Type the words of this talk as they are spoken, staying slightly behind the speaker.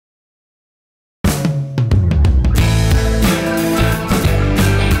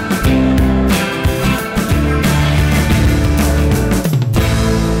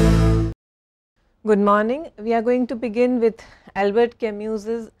Good morning. We are going to begin with Albert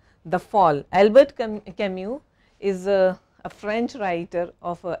Camus's The Fall. Albert Camus is a French writer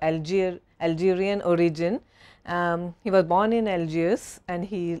of Algerian origin. He was born in Algiers and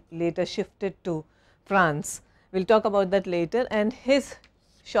he later shifted to France. We will talk about that later, and his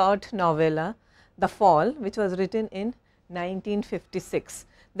short novella The Fall, which was written in 1956.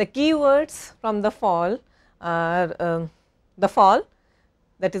 The key words from The Fall are The Fall,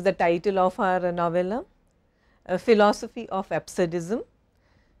 that is the title of our novella, philosophy of absurdism,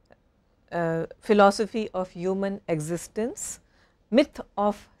 philosophy of human existence, myth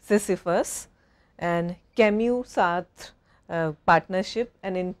of Sisyphus, and Camus-Sartre partnership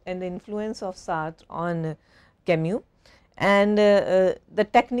and the influence of Sartre on Camus, and the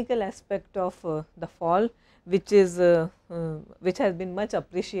technical aspect of The Fall, which is which has been much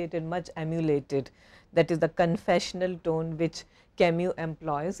appreciated, much emulated, that is the confessional tone which Camus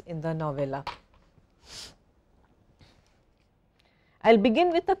employs in the novella. I will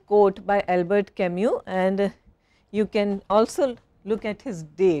begin with a quote by Albert Camus, and you can also look at his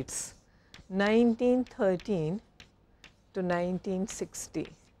dates, 1913 to 1960,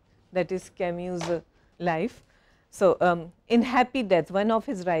 that is Camus' life. So, in Happy Death, one of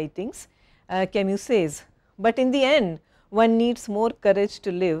his writings, Camus says, "But in the end one needs more courage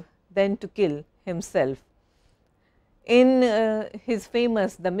to live than to kill himself." In his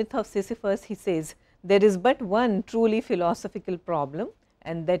famous The Myth of Sisyphus, he says, "There is but one truly philosophical problem,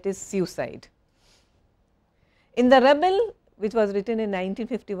 and that is suicide." In The Rebel, which was written in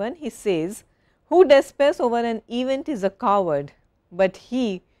 1951, he says, "Who despairs over an event is a coward, but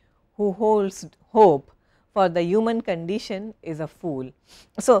he who holds hope for the human condition is a fool."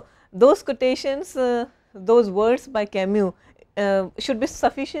 So, those quotations, those words by Camus should be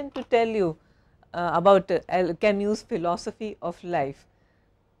sufficient to tell you about Camus' philosophy of life.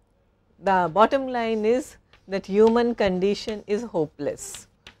 The bottom line is that human condition is hopeless.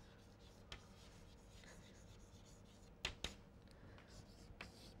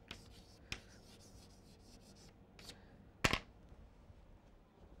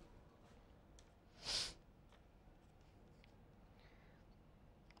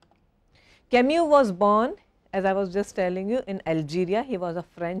 Camus was born, as I was just telling you, in Algeria. He was of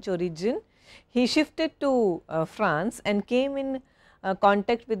French origin. He shifted to France and came in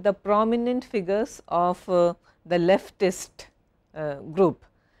contact with the prominent figures of the leftist group,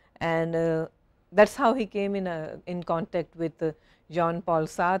 and that is how he came in contact with Jean-Paul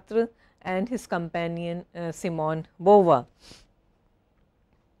Sartre and his companion Simone Beauvoir.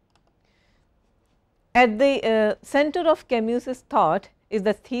 At the center of Camus's thought is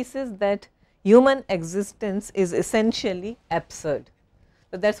the thesis that human existence is essentially absurd.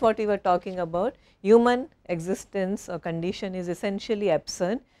 So, that is what we were talking about. Human existence or condition is essentially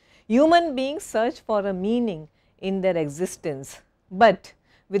absurd. Human beings search for a meaning in their existence, but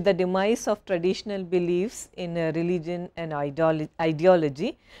with the demise of traditional beliefs in religion and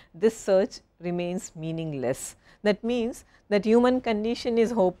ideology, this search remains meaningless. That means that human condition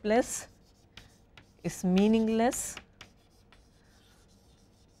is hopeless, is meaningless,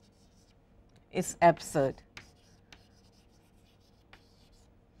 is absurd.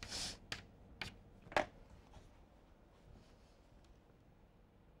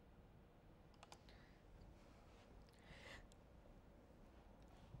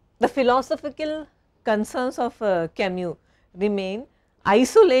 The philosophical concerns of Camus remain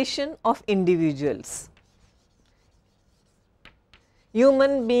isolation of individuals.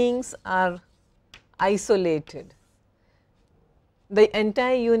 Human beings are isolated. The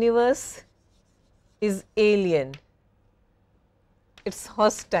entire universe is alien, it is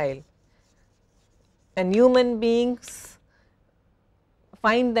hostile, and human beings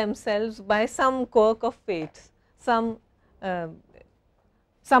find themselves by some quirk of fate,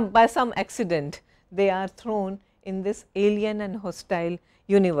 by some accident, they are thrown in this alien and hostile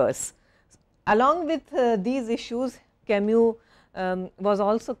universe. Along with these issues, Camus was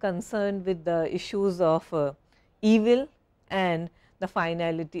also concerned with the issues of evil and the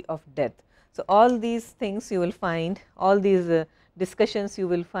finality of death. So, all these things you will find, all these discussions you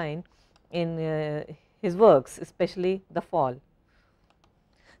will find in his works, especially The Fall.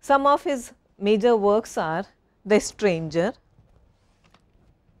 Some of his major works are The Stranger,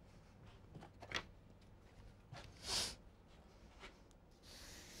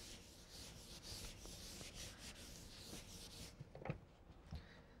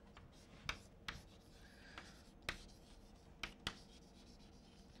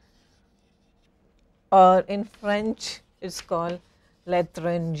 or in French it is called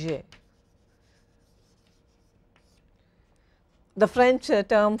Lecture-19. The French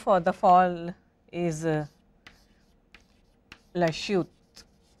term for The Fall is la chute,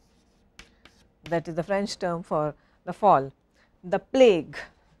 that is the French term for the fall. The plague,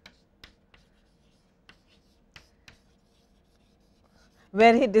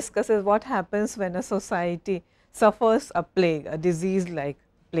 where he discusses what happens when a society suffers a plague, a disease like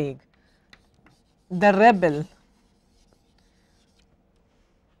plague. The rebel,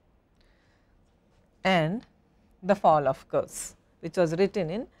 and the fall of curse, which was written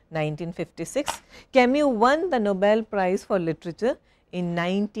in 1956. Camus won the Nobel Prize for Literature in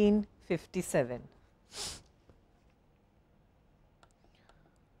 1957.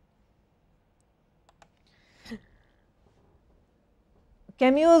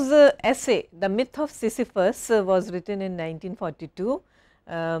 Camus' essay, The Myth of Sisyphus, was written in 1942,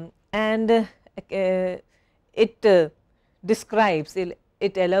 and it describes,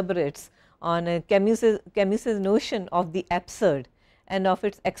 it elaborates on Camus's notion of the absurd and of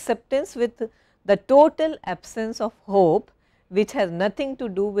its acceptance with the total absence of hope, which has nothing to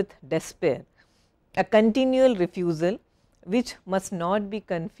do with despair, a continual refusal which must not be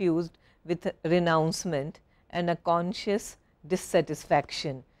confused with renouncement and a conscious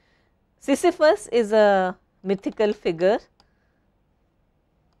dissatisfaction. Sisyphus is a mythical figure,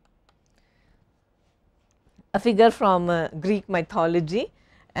 a figure from Greek mythology,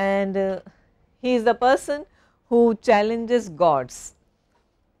 and he is the person who challenges gods.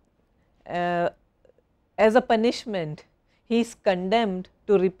 As a punishment, he is condemned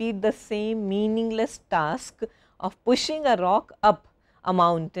to repeat the same meaningless task of pushing a rock up a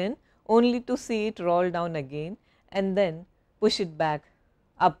mountain only to see it roll down again and then push it back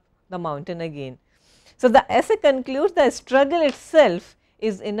up the mountain again. So, the essay concludes the struggle itself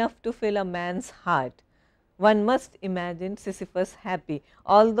is enough to fill a man's heart. One must imagine Sisyphus happy,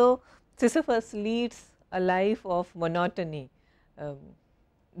 although Sisyphus leads a life of monotony.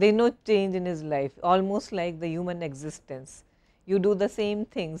 There is no change in his life, almost like the human existence. You do the same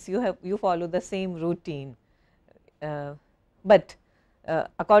things, you follow the same routine. But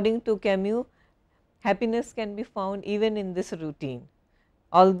according to Camus, happiness can be found even in this routine,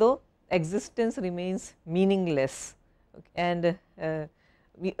 although existence remains meaningless, and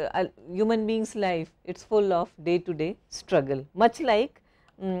human being's life, it is full of day to day struggle, much like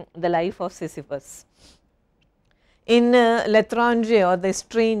the life of Sisyphus. In L'étranger or The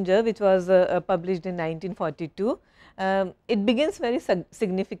Stranger, which was published in 1942, it begins very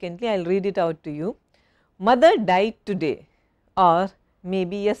significantly. I will read it out to you. Mother died today, or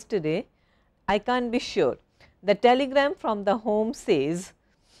maybe yesterday, I can't be sure. The telegram from the home says,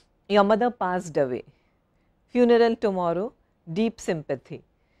 your mother passed away. Funeral tomorrow, deep sympathy,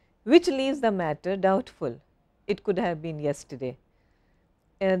 which leaves the matter doubtful. It could have been yesterday.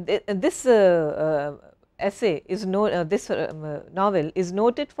 This essay is this novel is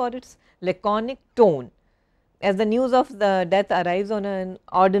noted for its laconic tone, as the news of the death arrives on an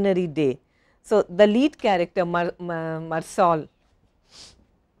ordinary day. So, the lead character Marcel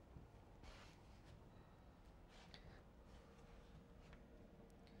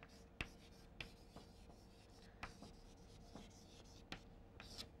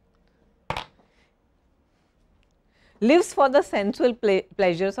lives for the sensual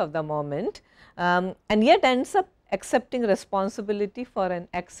pleasures of the moment, and yet ends up accepting responsibility for an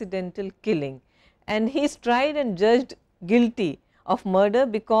accidental killing, and he is tried and judged guilty of murder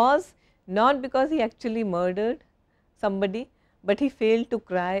because, not because he actually murdered somebody, but he failed to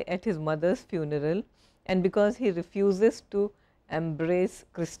cry at his mother's funeral, and because he refuses to embrace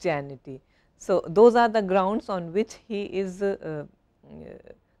Christianity. So, those are the grounds on which he is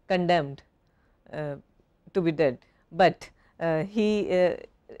condemned to be dead, but he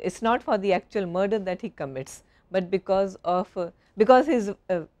it's not for the actual murder that he commits, but because of his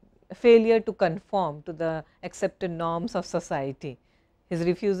failure to conform to the accepted norms of society, his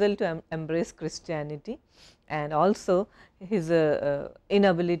refusal to embrace Christianity, and also his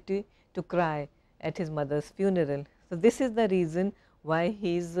inability to cry at his mother's funeral. So, this is the reason why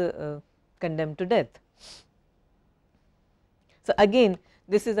he is condemned to death. So, again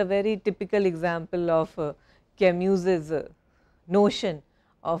this is a very typical example of Camus's notion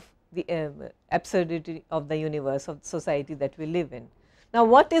of the absurdity of the universe, of society that we live in. Now,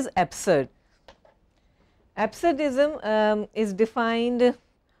 what is absurd? Absurdism is defined,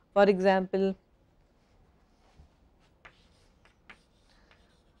 for example,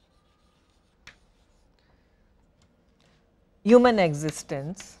 human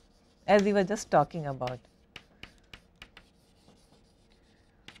existence, as we were just talking about,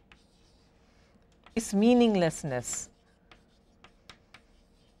 its meaninglessness,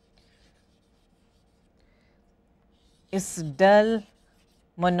 its dull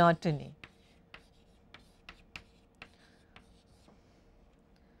monotony,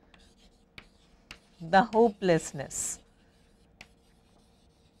 the hopelessness,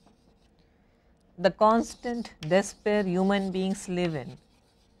 the constant despair human beings live in,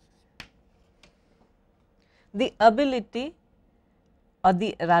 the ability or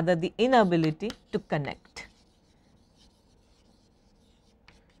the rather the inability to connect.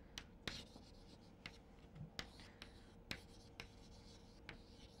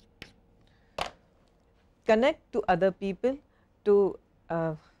 Connect to other people, to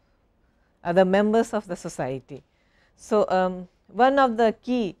other members of the society. So, one of the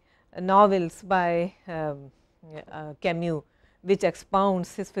key novels by Camus which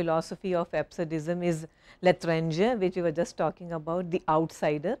expounds his philosophy of absurdism is Lecture-19, which we were just talking about, The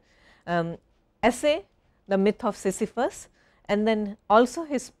Outsider, essay, The Myth of Sisyphus, and then also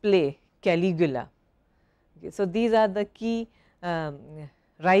his play Caligula. Okay, so, these are the key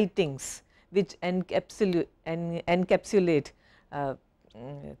writings which encapsulate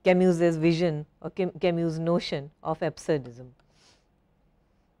Camus's vision or Camus' notion of absurdism.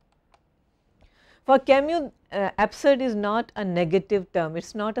 For Camus, absurd is not a negative term, it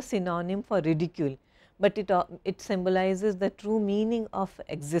is not a synonym for ridicule, but it symbolizes the true meaning of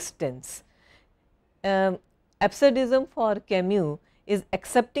existence. Absurdism for Camus is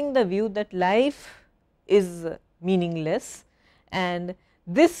accepting the view that life is meaningless, and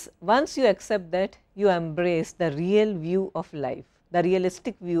this, once you accept that, you embrace the real view of life, the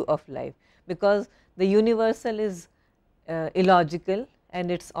realistic view of life, because the universal is illogical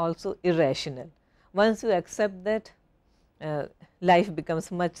and it is also irrational. Once you accept that, life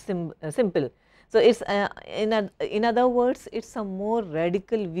becomes much simple. So, it is in other words, it is a more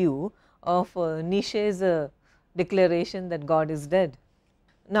radical view of Nietzsche's declaration that God is dead.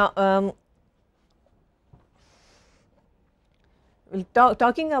 Now, we will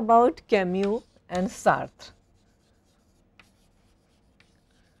talking about Camus and Sartre.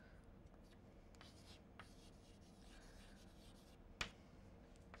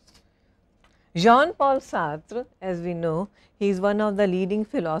 Jean-Paul Sartre, as we know, he is one of the leading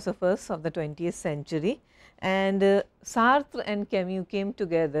philosophers of the 20th century, and Sartre and Camus came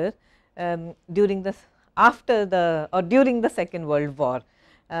together during the Second World War.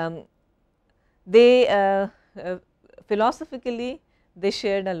 They philosophically they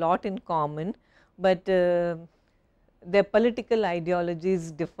shared a lot in common, but their political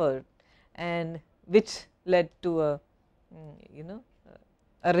ideologies differed, and which led to a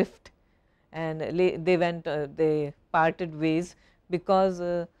a rift, and they parted ways because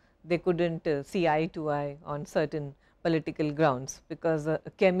they could not see eye to eye on certain political grounds, because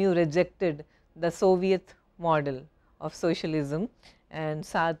Camus rejected the Soviet model of socialism and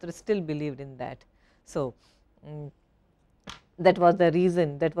Sartre still believed in that. So, that was the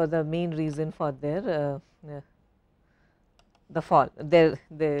reason, that was the main reason for their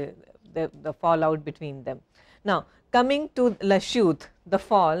the fallout between them. Now, coming to La Chute, The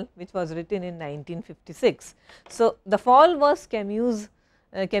Fall, which was written in 1956. So, The Fall was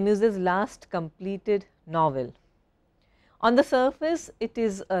Camus's last completed novel. On the surface, it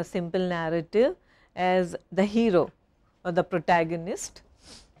is a simple narrative, as the hero or the protagonist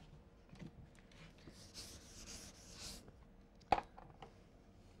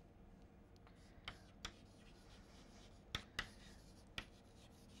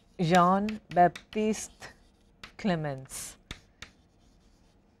Jean-Baptiste Clemens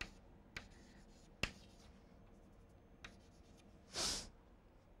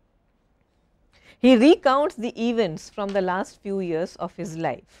he recounts the events from the last few years of his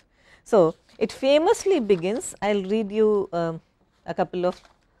life. So, it famously begins, I will read you a couple of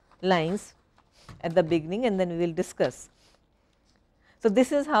lines at the beginning and then we will discuss. So,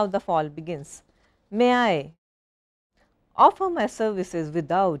 this is how The Fall begins. May I offer my services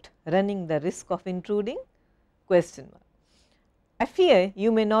without running the risk of intruding? Question mark. I fear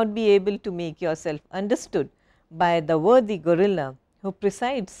you may not be able to make yourself understood by the worthy gorilla who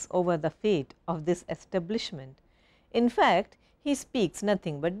presides over the fate of this establishment. In fact, he speaks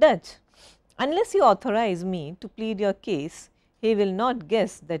nothing but Dutch. Unless you authorize me to plead your case, he will not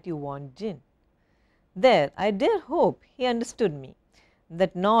guess that you want gin. There, I dare hope he understood me.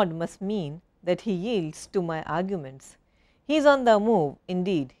 That nod must mean that he yields to my arguments. He is on the move,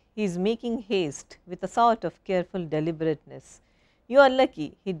 indeed, he is making haste with a sort of careful deliberateness. You are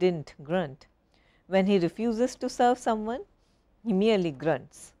lucky he did not grunt. When he refuses to serve someone, he merely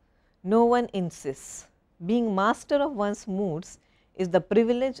grunts. No one insists. Being master of one's moods is the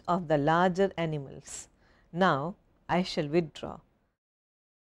privilege of the larger animals. Now, I shall withdraw.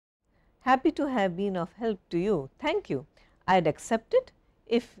 Happy to have been of help to you. Thank you. I would accept it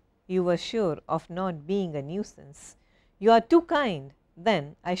if you were sure of not being a nuisance. You are too kind.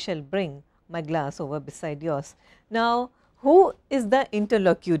 Then I shall bring my glass over beside yours. Now, who is the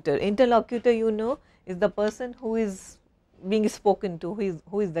interlocutor? Interlocutor, you know, is the person who is being spoken to,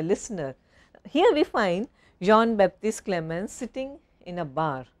 who is the listener. Here we find Jean-Baptiste Clemens sitting in a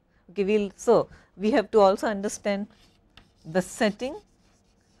bar. Okay, so we have to also understand the setting,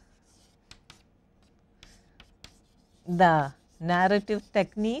 the narrative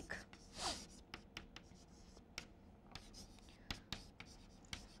technique,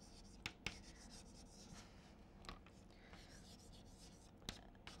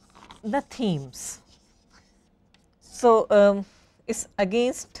 the themes. So, it is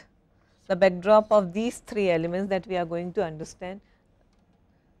against the backdrop of these three elements that we are going to understand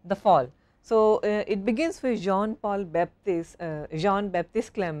the fall. So, it begins with Jean-Baptiste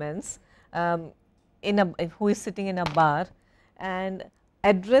Clemens, who is sitting in a bar and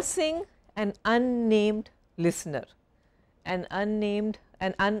addressing an unnamed listener, an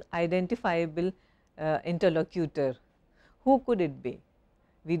unidentifiable interlocutor. Who could it be?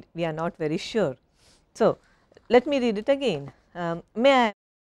 We are not very sure. So, let me read it again. May I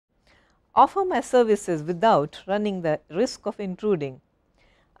offer my services without running the risk of intruding?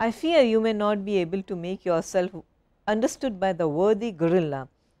 I fear you may not be able to make yourself understood by the worthy gorilla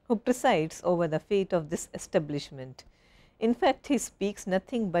who presides over the fate of this establishment. In fact, he speaks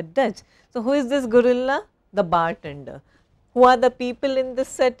nothing but Dutch. So, who is this gorilla? The bartender. Who are the people in this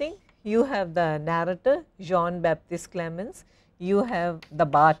setting? You have the narrator Jean-Baptiste Clemens, you have the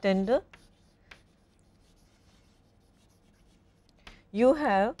bartender, you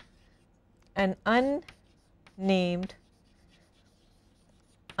have an unnamed,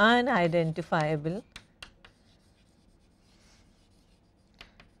 unidentifiable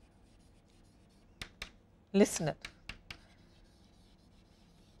listener.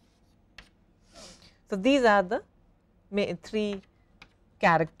 So, these are the three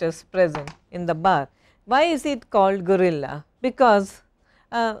characters present in the bar. Why is it called gorilla? Because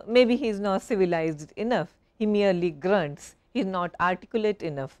maybe he is not civilized enough, he merely grunts, he is not articulate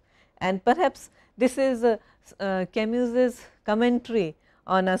enough, and perhaps this is Camus's commentary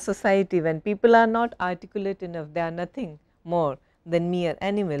on a society when people are not articulate enough, they are nothing more than mere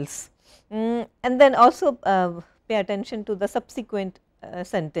animals. And then also pay attention to the subsequent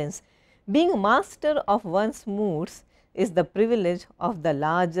sentence. Being master of one's moods is the privilege of the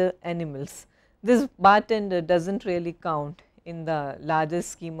larger animals. This bartender does not really count in the larger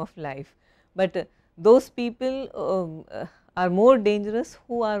scheme of life, but those people are more dangerous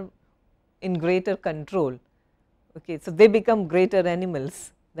who are in greater control. Okay, so, they become greater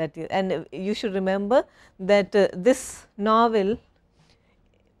animals, that is, and you should remember that this novel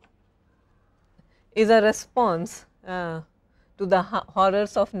is a response to the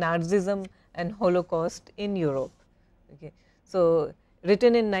horrors of Nazism and Holocaust in Europe. Okay. So,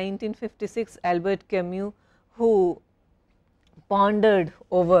 written in 1956, Albert Camus, who pondered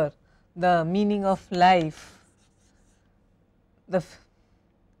over the meaning of life, the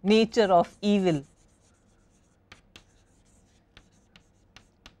nature of evil,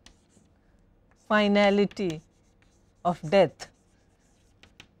 finality of death.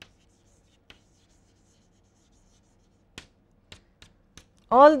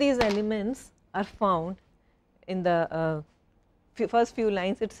 All these elements are found in the first few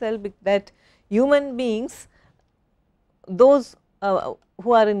lines itself, that human beings, those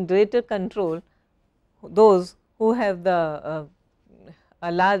who are in greater control, those who have the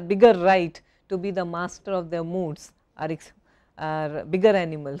bigger right to be the master of their moods are bigger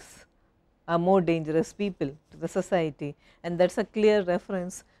animals, are more dangerous people to the society, and that is a clear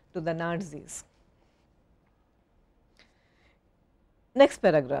reference to the Nazis. Next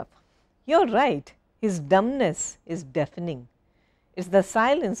paragraph. You are right, his dumbness is deafening. It is the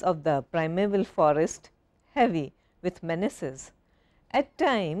silence of the primeval forest, heavy with menaces. At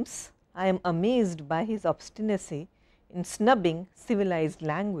times, I am amazed by his obstinacy in snubbing civilized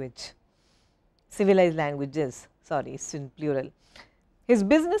languages, sorry, it is in plural. His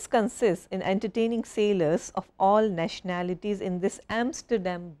business consists in entertaining sailors of all nationalities in this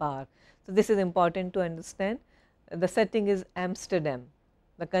Amsterdam bar. So, this is important to understand. The setting is Amsterdam,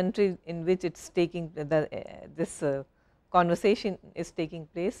 the country in which it is taking this conversation is taking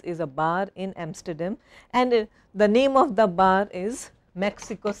place is a bar in Amsterdam, and the name of the bar is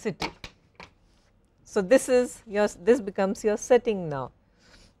Mexico City. So, this becomes your setting now.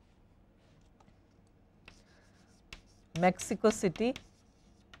 Mexico City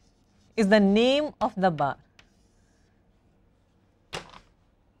is the name of the bar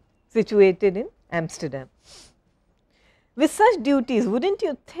situated in Amsterdam. With such duties, would not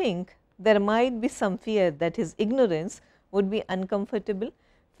you think there might be some fear that his ignorance would be uncomfortable?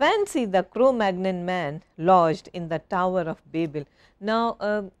 Fancy the Cro-Magnon man lodged in the Tower of Babel.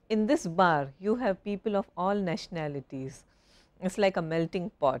 Now, in this bar you have people of all nationalities. It is like a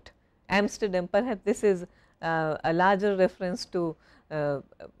melting pot. Amsterdam, perhaps this is a larger reference to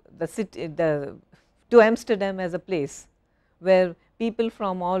the city, to Amsterdam as a place where people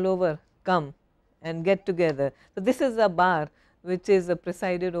from all over come and get together. So, this is a bar which is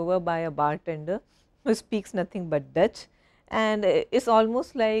presided over by a bartender who speaks nothing but Dutch, and is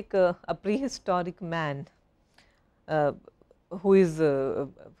almost like a prehistoric man who is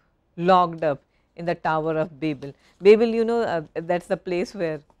locked up in the Tower of Babel. Babel, you know, that is the place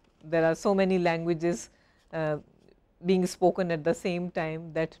where there are so many languages being spoken at the same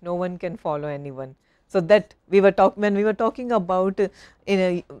time that no one can follow anyone. So, that we were when we were talking about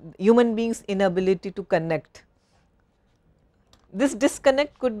human beings' inability to connect, this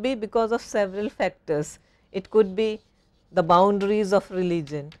disconnect could be because of several factors. It could be the boundaries of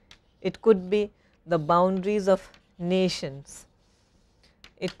religion, it could be the boundaries of nations,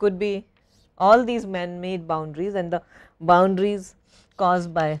 it could be all these man-made boundaries and the boundaries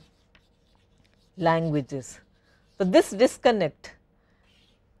caused by languages. So, this disconnect,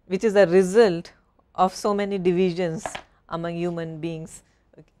 which is a result of so many divisions among human beings,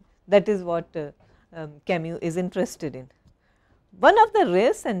 that is what Camus is interested in. One of the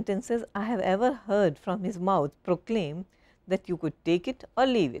rare sentences I have ever heard from his mouth proclaim that you could take it or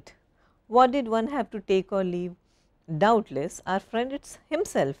leave it. What did one have to take or leave? Doubtless our friend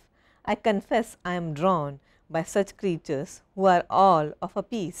himself. I confess I am drawn by such creatures who are all of a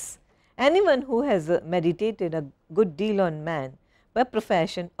piece. Anyone who has meditated a good deal on man by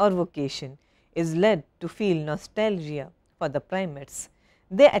profession or vocation is led to feel nostalgia for the primates.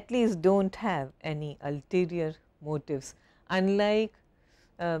 They at least do not have any ulterior motives, unlike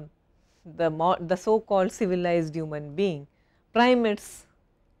the so called civilized human being. Primates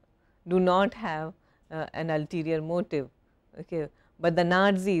do not have an ulterior motive, okay, but the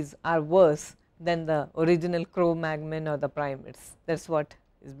Nazis are worse than the original Cro-Magnon or the primates. That is what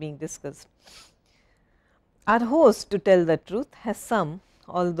is being discussed. Our host, to tell the truth, has some,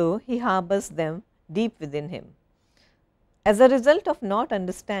 although he harbors them deep within him. As a result of not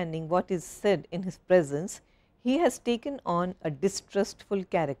understanding what is said in his presence, he has taken on a distrustful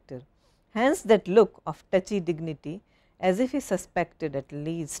character. Hence that look of touchy dignity, as if he suspected at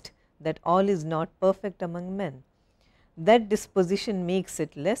least that all is not perfect among men. That disposition makes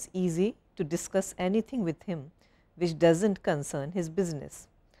it less easy to discuss anything with him which does not concern his business.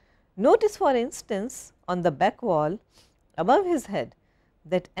 Notice, for instance, on the back wall above his head,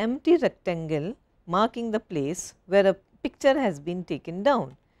 that empty rectangle marking the place where a picture has been taken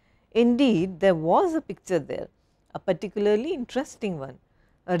down. Indeed, there was a picture there, a particularly interesting one,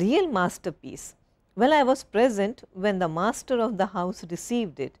 a real masterpiece. Well, I was present when the master of the house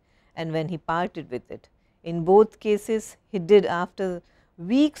received it and when he parted with it. In both cases, he did after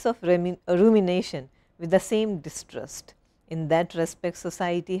weeks of rumination with the same distrust. In that respect,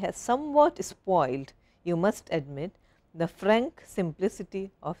 society has somewhat spoiled, you must admit, the frank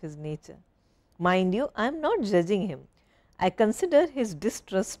simplicity of his nature. Mind you, I am not judging him. I consider his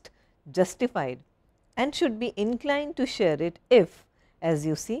distrust justified and should be inclined to share it if, as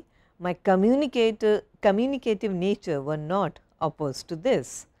you see, my communicative nature were not opposed to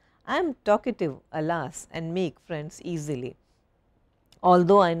this. I am talkative, alas, and make friends easily.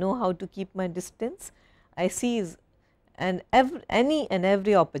 Although I know how to keep my distance, I seize any and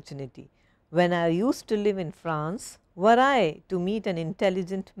every opportunity. When I used to live in France, were I to meet an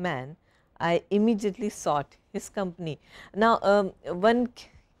intelligent man, I immediately sought his company. Now, one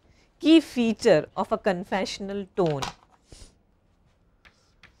key feature of a confessional tone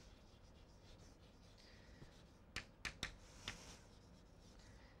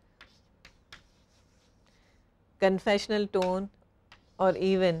or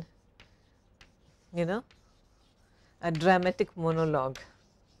even, you know, a dramatic monologue.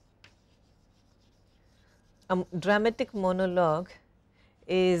 A dramatic monologue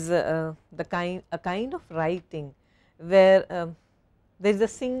is a kind of writing where there is a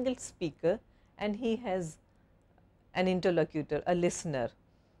single speaker and he has an interlocutor, a listener.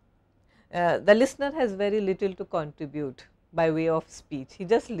 The listener has very little to contribute by way of speech, he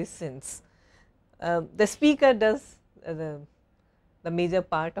just listens. The speaker does the major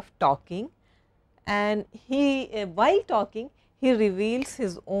part of talking, and he while talking he reveals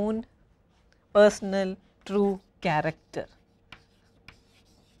his own personal true character.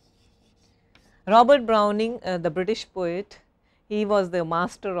 Robert Browning, the British poet, he was the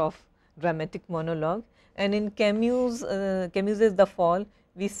master of dramatic monologue, and in Camus' The Fall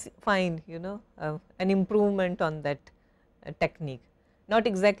we find, you know, an improvement on that technique. not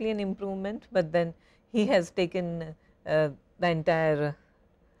exactly an improvement, but then he has taken the entire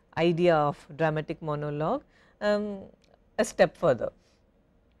idea of dramatic monologue a step further.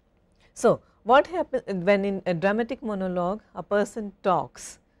 So, what happens when in a dramatic monologue a person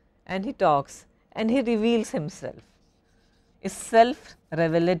talks and he talks and he reveals himself, is self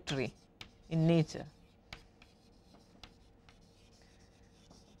revelatory in nature.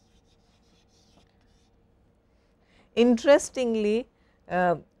 Interestingly,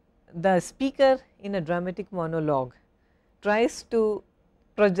 the speaker in a dramatic monologue tries to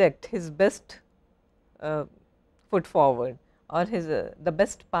project his best foot forward, or his the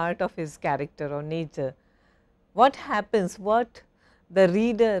best part of his character or nature. What happens, what the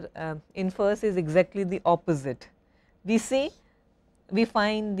reader infers is exactly the opposite. We see, we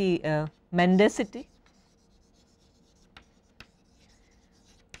find the mendacity,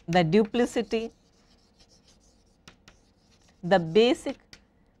 the duplicity, the basic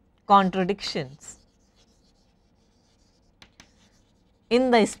contradictions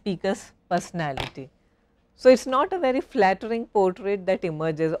in the speaker's personality. So, it is not a very flattering portrait that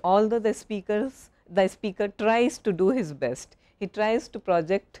emerges, although the speaker tries to do his best. He tries to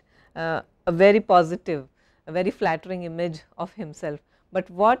project a very positive, a very flattering image of himself, but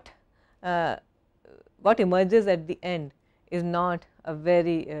uh, what emerges at the end is not a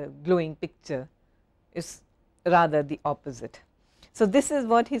very glowing picture, it is rather the opposite. So, this is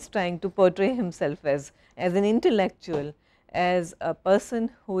what he is trying to portray himself as an intellectual, as a person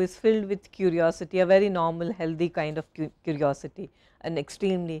who is filled with curiosity, a very normal healthy kind of curiosity, an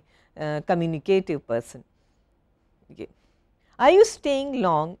extremely communicative person. Okay. Are you staying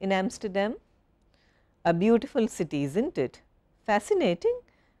long in Amsterdam? A beautiful city, is not it? Fascinating?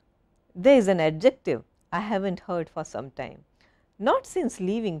 There is an adjective I have not heard for some time, not since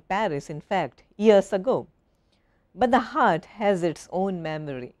leaving Paris, in fact, years ago. But the heart has its own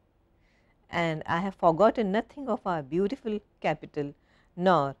memory, and I have forgotten nothing of our beautiful capital,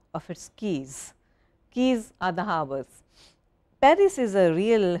 nor of its quays. Quays are the harbours. Paris is a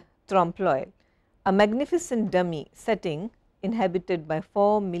real trompe-l'oeil, a magnificent dummy setting inhabited by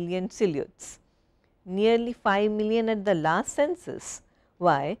 4 million silhouettes, nearly 5 million at the last census.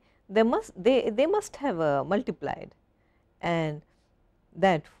 Why, they must have multiplied, and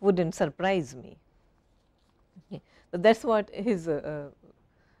that would not surprise me. Okay. So, that is what his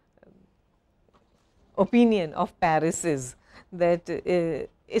opinion of Paris is, that it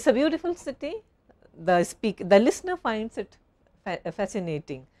is a beautiful city, the listener finds it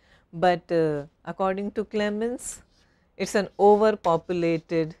fascinating, but according to Clemens, it is an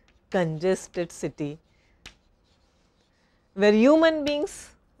overpopulated, congested city where human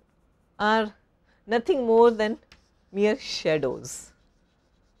beings are nothing more than mere shadows,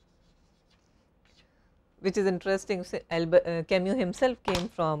 which is interesting. Camus himself came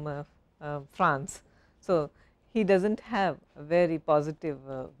from France. So, he does not have a very positive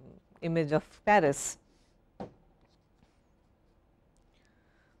image of Paris.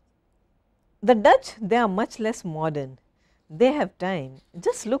 The Dutch, they are much less modern, they have time,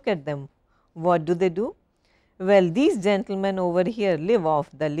 just look at them. What do? Well, these gentlemen over here live off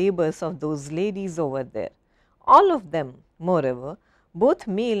the labours of those ladies over there. All of them, moreover, both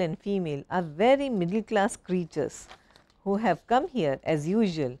male and female, are very middle class creatures who have come here as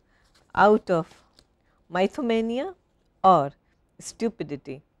usual out of mythomania or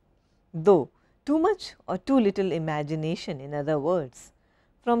stupidity, though too much or too little imagination, in other words.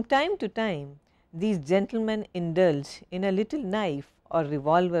 From time to time these gentlemen indulge in a little knife or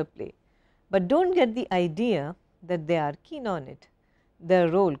revolver play, but do not get the idea that they are keen on it. Their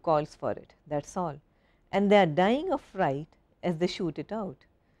role calls for it, that is all, and they are dying of fright as they shoot it out.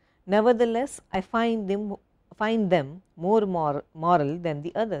 Nevertheless, I find them more moral than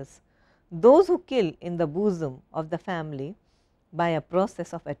the others, those who kill in the bosom of the family by a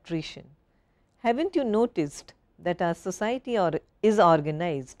process of attrition. Haven't you noticed that our society is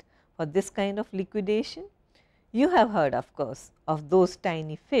organized for this kind of liquidation? You have heard, of course, of those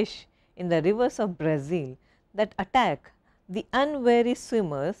tiny fish in the rivers of Brazil that attack the unwary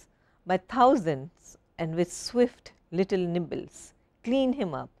swimmers by thousands, and with swift little nibbles clean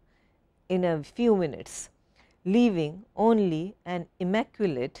him up in a few minutes, leaving only an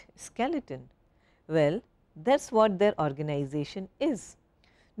immaculate skeleton. Well, that is what their organization is.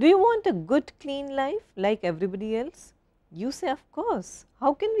 Do you want a good clean life like everybody else? You say, of course,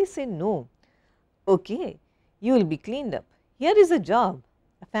 how can we say no? Okay, you will be cleaned up. Here is a job,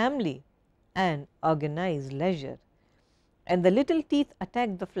 a family, and organized leisure. And the little teeth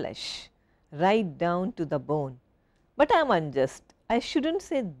attack the flesh right down to the bone. But I am unjust. I should not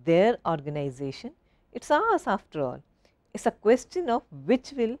say their organization, it is ours after all. is a question of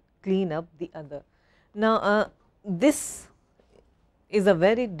which will clean up the other. Now, this is a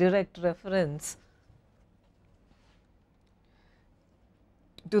very direct reference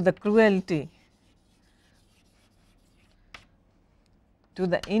to the cruelty, to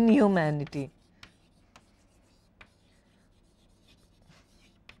the inhumanity,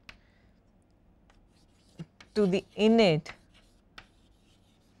 to the innate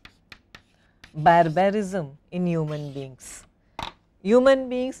barbarism in human beings. Human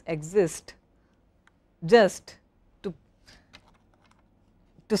beings exist just to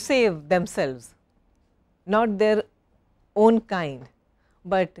save themselves, not their own kind,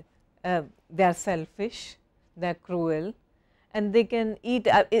 but they are selfish, they are cruel, and they can eat.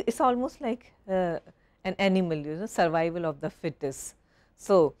 It is almost like an animal, you know, survival of the fittest.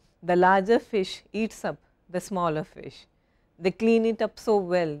 So, the larger fish eats up the smaller fish. They clean it up so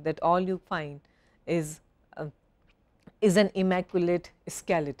well that all you find is an immaculate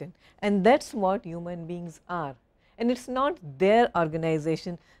skeleton, and that is what human beings are. And it is not their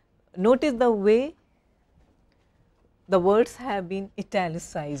organization. Notice the way the words have been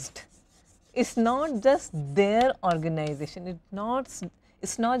italicized. It is not just their organization, it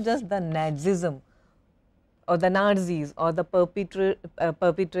is not just the Nazism or the Nazis or the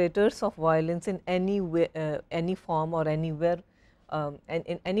perpetrators of violence in any way, any form or anywhere and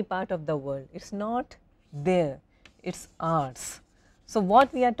in any part of the world. It is not there, it is ours. So,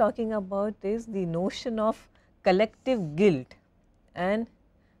 what we are talking about is the notion of collective guilt and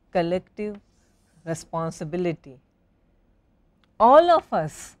collective responsibility. All of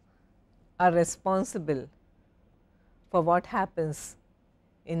us are responsible for what happens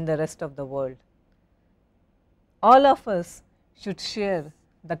in the rest of the world. All of us should share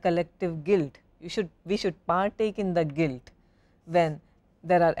the collective guilt. We should partake in the guilt when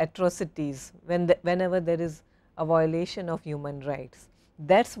there are atrocities, whenever there is a violation of human rights.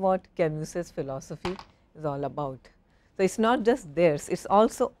 That is what Camus's philosophy is all about. So, it is not just theirs, it is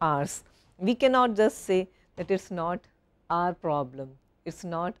also ours. We cannot just say that it is not our problem, it is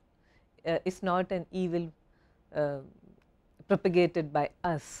not an evil propagated by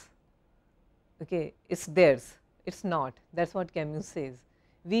us, okay. It is theirs, it is not. That is what Camus says.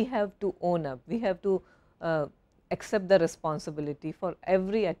 We have to own up, we have to accept the responsibility for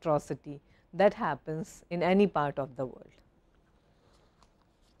every atrocity that happens in any part of the world.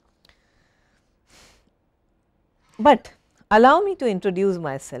 But allow me to introduce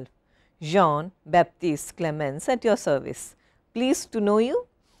myself. Jean Baptiste Clemens at your service. Pleased to know you.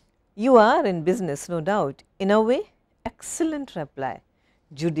 You are in business, no doubt. In a way, excellent reply.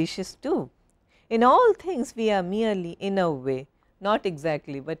 Judicious too. In all things we are merely in a way, not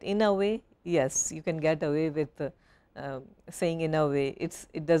exactly, but in a way, yes, you can get away with saying in a way.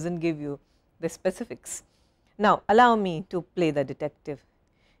 It does not give you the specifics. Now, allow me to play the detective.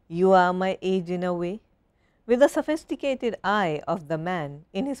 You are my age in a way, with the sophisticated eye of the man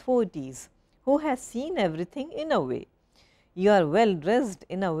in his 40s who has seen everything in a way. You are well dressed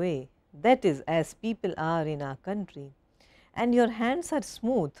in a way, that is as people are in our country, and your hands are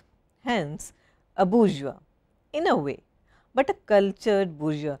smooth, hence a bourgeois in a way, but a cultured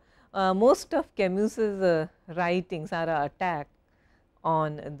bourgeois. Most of Camus's writings are an attack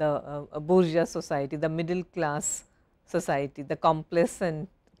on the bourgeois society, the middle class society, the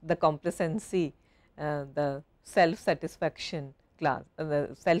complacency, the self-satisfaction class, the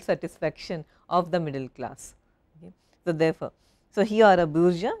self-satisfaction of the middle class. Okay. So, therefore, so here are a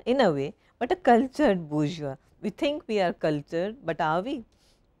bourgeois in a way, but a cultured bourgeois. We think we are cultured, but are we?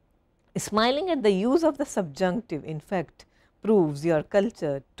 Smiling at the use of the subjunctive, in fact, proves you are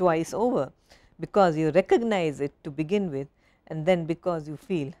cultured twice over, because you recognize it to begin with, and then because you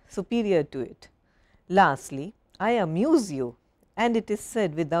feel superior to it. Lastly, I amuse you, and it is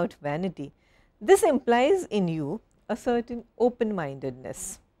said without vanity. This implies in you a certain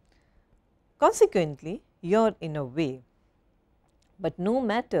open-mindedness. Consequently, you are in a way, but no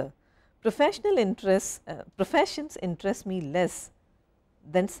matter. Professions interest me less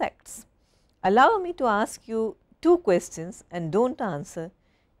than sects. Allow me to ask you two questions and do not answer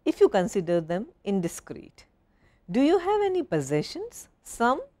if you consider them indiscreet. Do you have any possessions?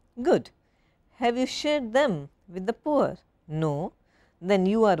 Some? Good. Have you shared them with the poor? No. Then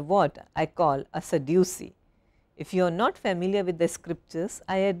you are what I call a Sadducee. If you are not familiar with the scriptures,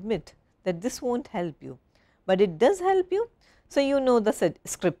 I admit that this will not help you, but it does help you. So, you know the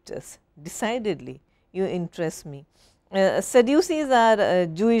scriptures. Decidedly, you interest me. Sadducees are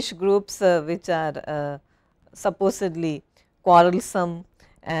Jewish groups which are supposedly quarrelsome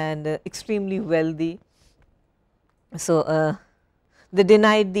and extremely wealthy. So, they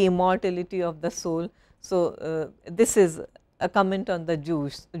denied the immortality of the soul. So, this is a comment on the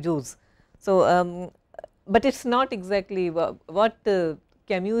Jews. So, but it is not exactly what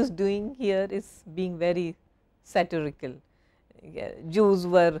Camus is doing here is being very satirical. Yeah, Jews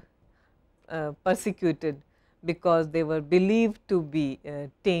were persecuted because they were believed to be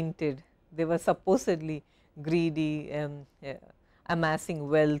tainted. They were supposedly greedy, amassing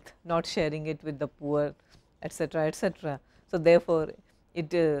wealth, not sharing it with the poor, etc., etc. So, therefore,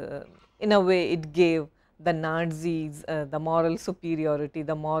 it in a way it gave the Nazis the moral superiority,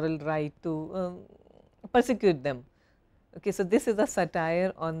 the moral right to persecute them. Okay, so, this is a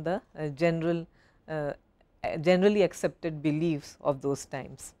satire on the generally accepted beliefs of those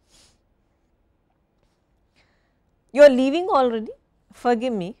times. You are leaving already?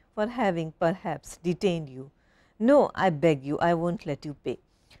 Forgive me for having perhaps detained you. No, I beg you, I won't let you pay.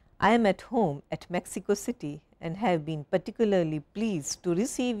 I am at home at Mexico City and have been particularly pleased to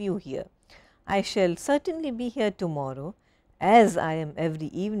receive you here. I shall certainly be here tomorrow, as I am every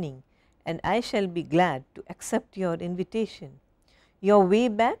evening, and I shall be glad to accept your invitation. Your way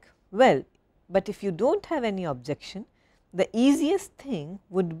back? Well, but if you don't have any objection, the easiest thing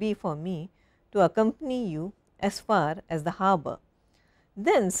would be for me to accompany you as far as the harbor.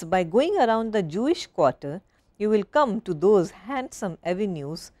 Thence, by going around the Jewish quarter, you will come to those handsome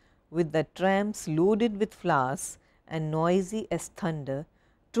avenues with the trams loaded with flowers and noisy as thunder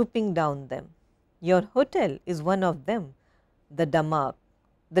trooping down them. Your hotel is one of them, the Damrak.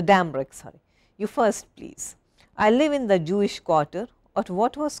 You first, please. I live in the Jewish quarter, or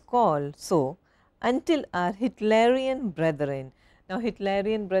what was called so until our Hitlerian brethren. Now,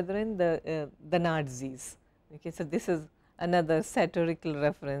 Hitlerian brethren, the Nazis. Okay, so, this is another satirical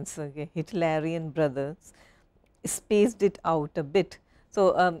reference. Okay, Hitlerian brothers spaced it out a bit.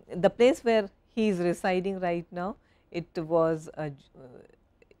 So, the place where he is residing right now, it was a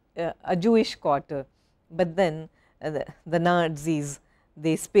Jewish quarter, but then the Nazis,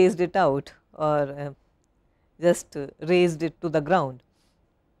 they spaced it out or just raised it to the ground.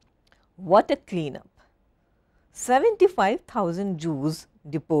 What a cleanup! 75,000 Jews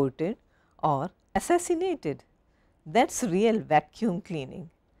deported or assassinated. That is real vacuum cleaning.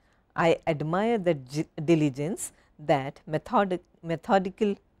 I admire that diligence, that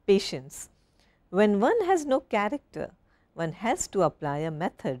methodical patience. When one has no character, one has to apply a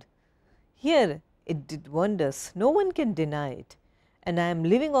method. Here it did wonders, no one can deny it, and I am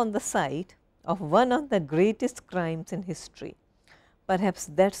living on the site of one of the greatest crimes in history. Perhaps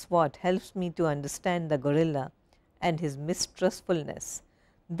that is what helps me to understand the gorilla and his mistrustfulness.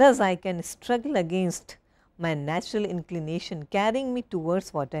 Thus I can struggle against my natural inclination carrying me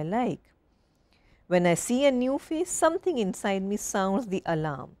towards what I like. When I see a new face, something inside me sounds the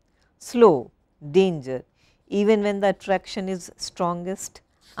alarm, slow, danger. Even when the attraction is strongest,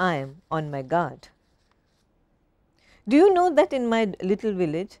 I am on my guard. Do you know that in my little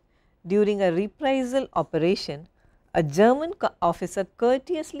village, during a reprisal operation, a German officer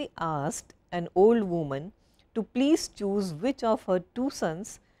courteously asked an old woman to please choose which of her two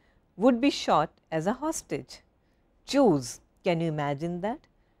sons would be shot as a hostage. Choose, can you imagine that?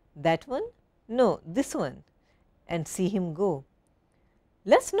 That one? No, this one, and see him go.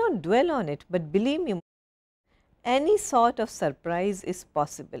 Let us not dwell on it, but believe me, any sort of surprise is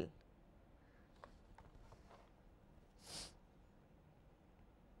possible.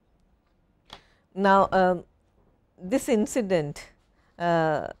 Now, this incident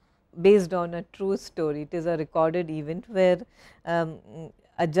based on a true story, it is a recorded event where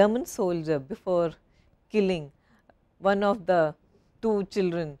a German soldier, before killing one of the two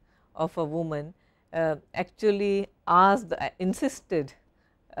children of a woman, actually asked, insisted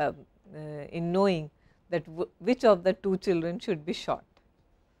in knowing that which of the two children should be shot,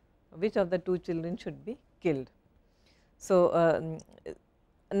 which of the two children should be killed. So,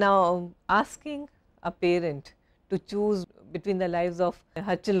 now asking a parent to choose between the lives of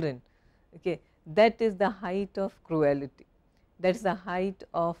her children, okay, that is the height of cruelty, that is the height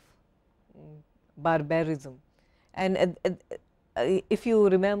of barbarism. And if you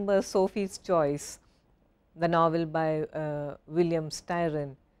remember Sophie's Choice, the novel by William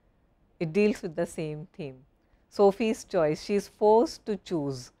Styron, it deals with the same theme. Sophie's Choice, she is forced to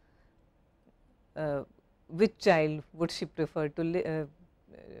choose which child would she prefer to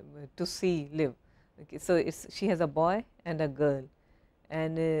see live. Okay, so, she has a boy and a girl,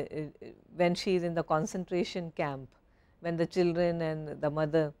 and when she is in the concentration camp, when the children and the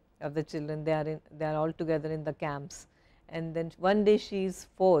mother of the children, they are all together in the camps, and then one day she is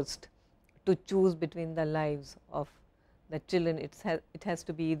forced to choose between the lives of the children. It has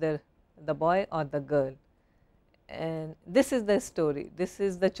to be either the boy or the girl, and this is the story. This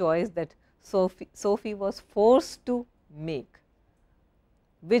is the choice that Sophie was forced to make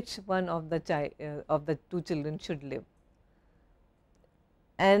which one of the two children should live.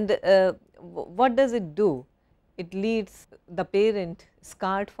 And what does it do? It leaves the parent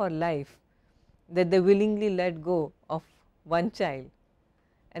scarred for life, that they willingly let go of one child,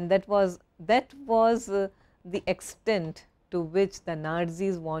 and that was the extent to which the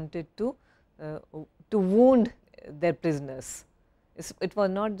Nazis wanted to wound their prisoners. It was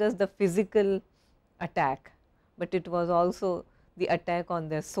not just the physical attack, but it was also the attack on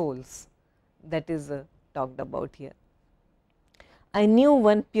their souls that is talked about here. I knew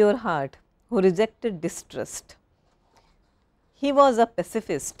one pure heart who rejected distrust. He was a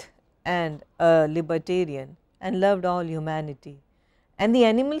pacifist and a libertarian and loved all humanity and the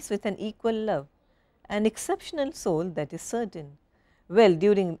animals with an equal love, an exceptional soul, that is certain. Well,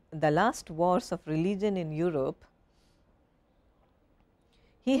 during the last wars of religion in Europe,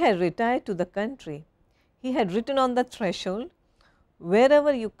 he had retired to the country. He had written on the threshold,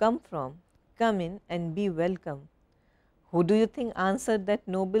 "Wherever you come from, come in and be welcome." Who do you think answered that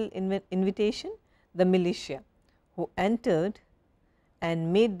noble invitation? The militia, who entered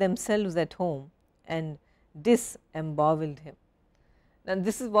and made themselves at home and disemboweled him. Now,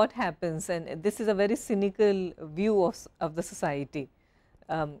 this is what happens, and this is a very cynical view of the society.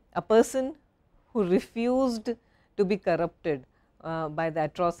 A person who refused to be corrupted by the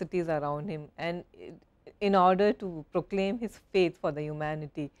atrocities around him, and in order to proclaim his faith for the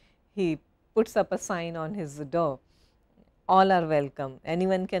humanity, he puts up a sign on his door, "All are welcome,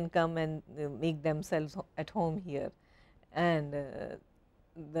 anyone can come and make themselves at home here," and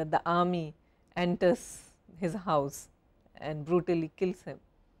the army enters his house and brutally kills him.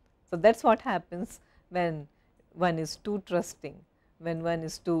 So, that is what happens when one is too trusting, when one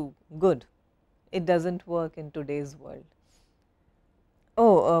is too good. It does not work in today's world.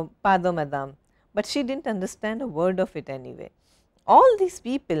 Oh, pardon madame, but she did not understand a word of it anyway. All these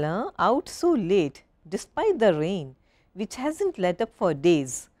people are out so late despite the rain, which has not let up for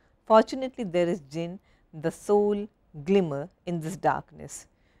days. Fortunately, there is gin, the sole glimmer in this darkness.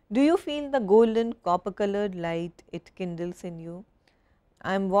 Do you feel the golden copper colored light it kindles in you?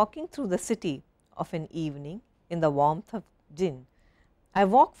 I am walking through the city of an evening in the warmth of gin. I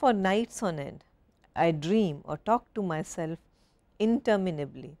walk for nights on end. I dream or talk to myself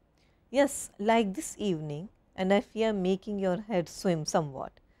interminably. Yes, like this evening, and I fear making your head swim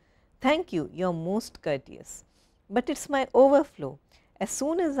somewhat. Thank you, you are most courteous. But it is my overflow. As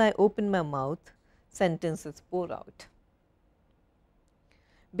soon as I open my mouth, sentences pour out.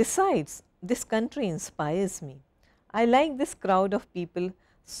 Besides, this country inspires me. I like this crowd of people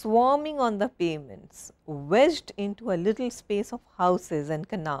swarming on the pavements, wedged into a little space of houses and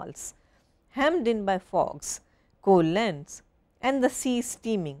canals, hemmed in by fogs, coal lands, and the sea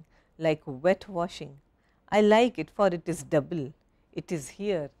steaming like wet washing. I like it, for it is double. It is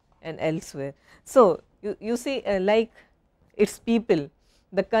here and elsewhere. So, you see, like its people,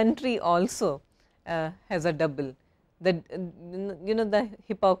 the country also has a double. The the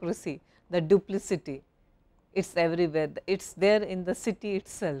hypocrisy, the duplicity, it is everywhere. It is there in the city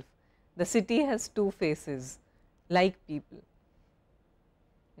itself. The city has two faces, like people.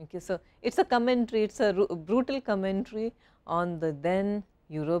 Okay, so it is a commentary, it is a brutal commentary on the then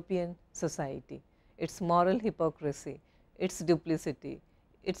European society, its moral hypocrisy, its duplicity,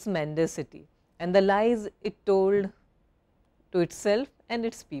 its mendacity, and the lies it told to itself and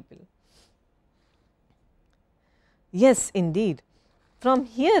its people. Yes, indeed. From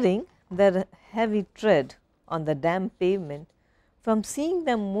hearing their heavy tread on the damp pavement, from seeing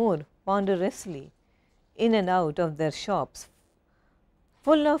them more ponderously in and out of their shops,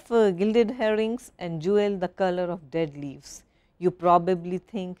 full of gilded herrings and jewelled the color of dead leaves, you probably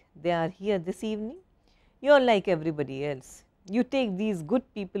think they are here this evening. You are like everybody else. You take these good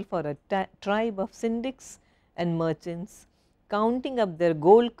people for a tribe of syndics and merchants, counting up their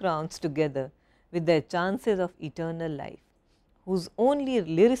gold crowns together with their chances of eternal life, whose only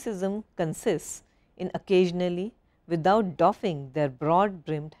lyricism consists in occasionally, without doffing their broad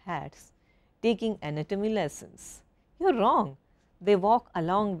brimmed hats, taking anatomy lessons. You are wrong, they walk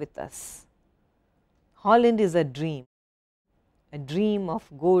along with us. Holland is a dream of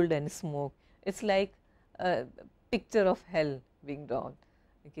gold and smoke. It is like a picture of hell being drawn,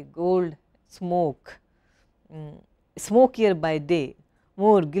 okay, gold, smoke, smokier by day,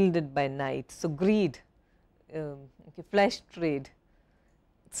 more gilded by night. So, greed, okay, flesh trade,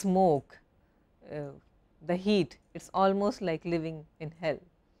 smoke, the heat, it is almost like living in hell.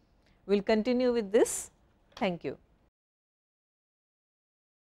 We will continue with this. Thank you.